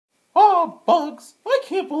Oh, Bugs, I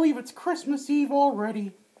can't believe it's Christmas Eve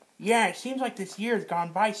already. Yeah, it seems like this year's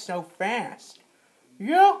gone by so fast.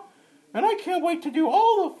 Yeah, and I can't wait to do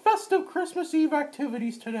all the festive Christmas Eve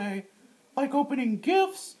activities today, like opening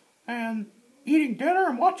gifts and eating dinner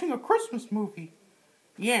and watching a Christmas movie.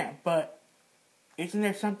 Yeah, but isn't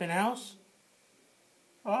there something else?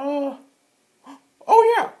 Oh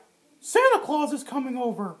yeah, Santa Claus is coming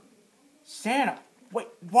over. Santa? Wait,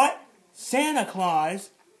 what? Santa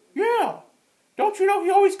Claus? Yeah. Don't you know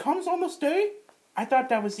he always comes on this day? I thought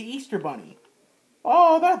that was the Easter Bunny.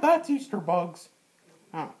 Oh, that's Easter Bugs.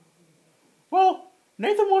 Oh. Well,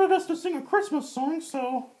 Nathan wanted us to sing a Christmas song,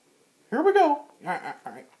 so here we go.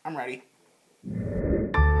 Alright, I'm ready.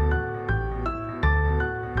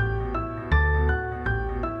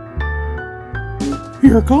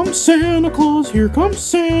 Here comes Santa Claus,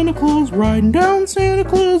 riding down Santa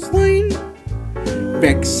Claus Lane.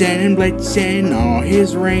 Vexen and Blitzen, all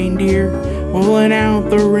his reindeer, pulling out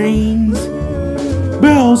the reins.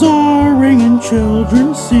 Bells are ringing,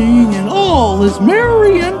 children singing, all is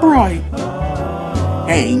merry and bright.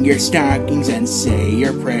 Hang your stockings and say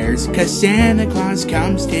your prayers, 'cause Santa Claus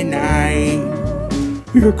comes tonight.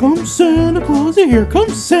 Here comes Santa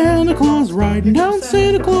Claus, riding down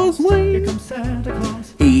Santa Claus Lane.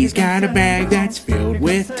 He's got a bag that's filled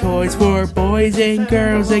with toys for boys and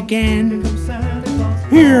girls again.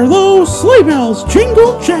 Hear those sleigh bells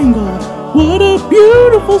jingle jangle, what a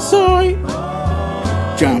beautiful sight.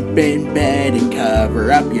 Jump in bed and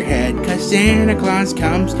cover up your head, 'cause Santa Claus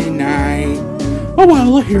comes tonight. Oh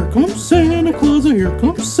well, here comes Santa Claus,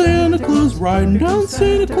 riding down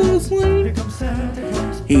Santa Claus Lane.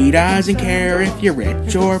 He doesn't care if you're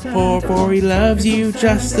rich or poor, for he loves you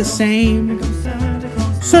just the same.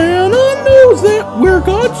 Santa knows that we're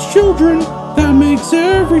God's children, that makes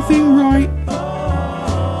everything right.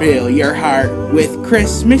 Fill your heart with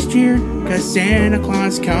Christmas cheer, 'cause Santa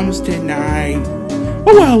Claus comes tonight.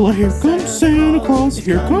 Oh well, here comes Santa Claus,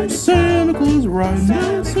 riding down Santa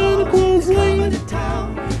Claus Lane.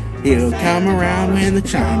 He'll come around when the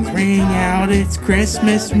chimes ring out, it's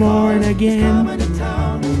Christmas morn again.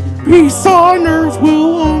 Peace on earth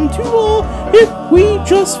will to all, if we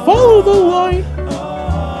just follow the light.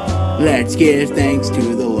 Let's give thanks to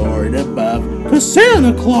the Lord above, 'cause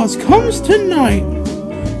Santa Claus comes tonight.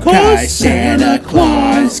 'Cause Santa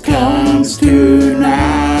Claus comes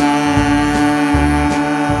tonight.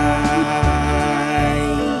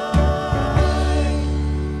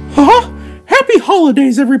 Happy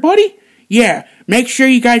holidays, everybody! Yeah, make sure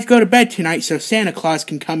you guys go to bed tonight so Santa Claus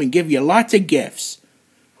can come and give you lots of gifts.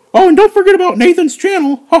 Oh, and don't forget about Nathan's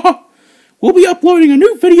channel. We'll be uploading a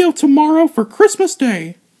new video tomorrow for Christmas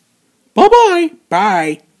Day. Bye-bye.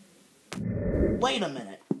 Bye. Wait a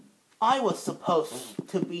minute. I was supposed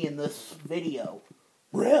to be in this video.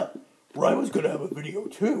 Yeah, I was gonna have a video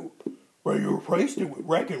too, but you replaced it with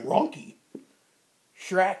Wreck and Ronky.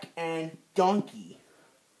 Shrek and Donkey.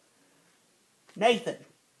 Nathan,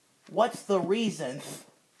 what's the reason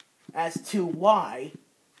as to why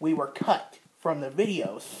we were cut from the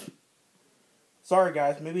videos? Sorry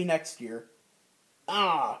guys, maybe next year.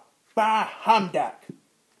 Bah humduck.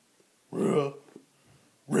 We're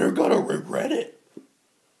gonna regret it.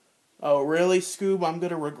 Oh really, Scoob? I'm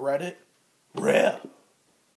gonna regret it? Yeah.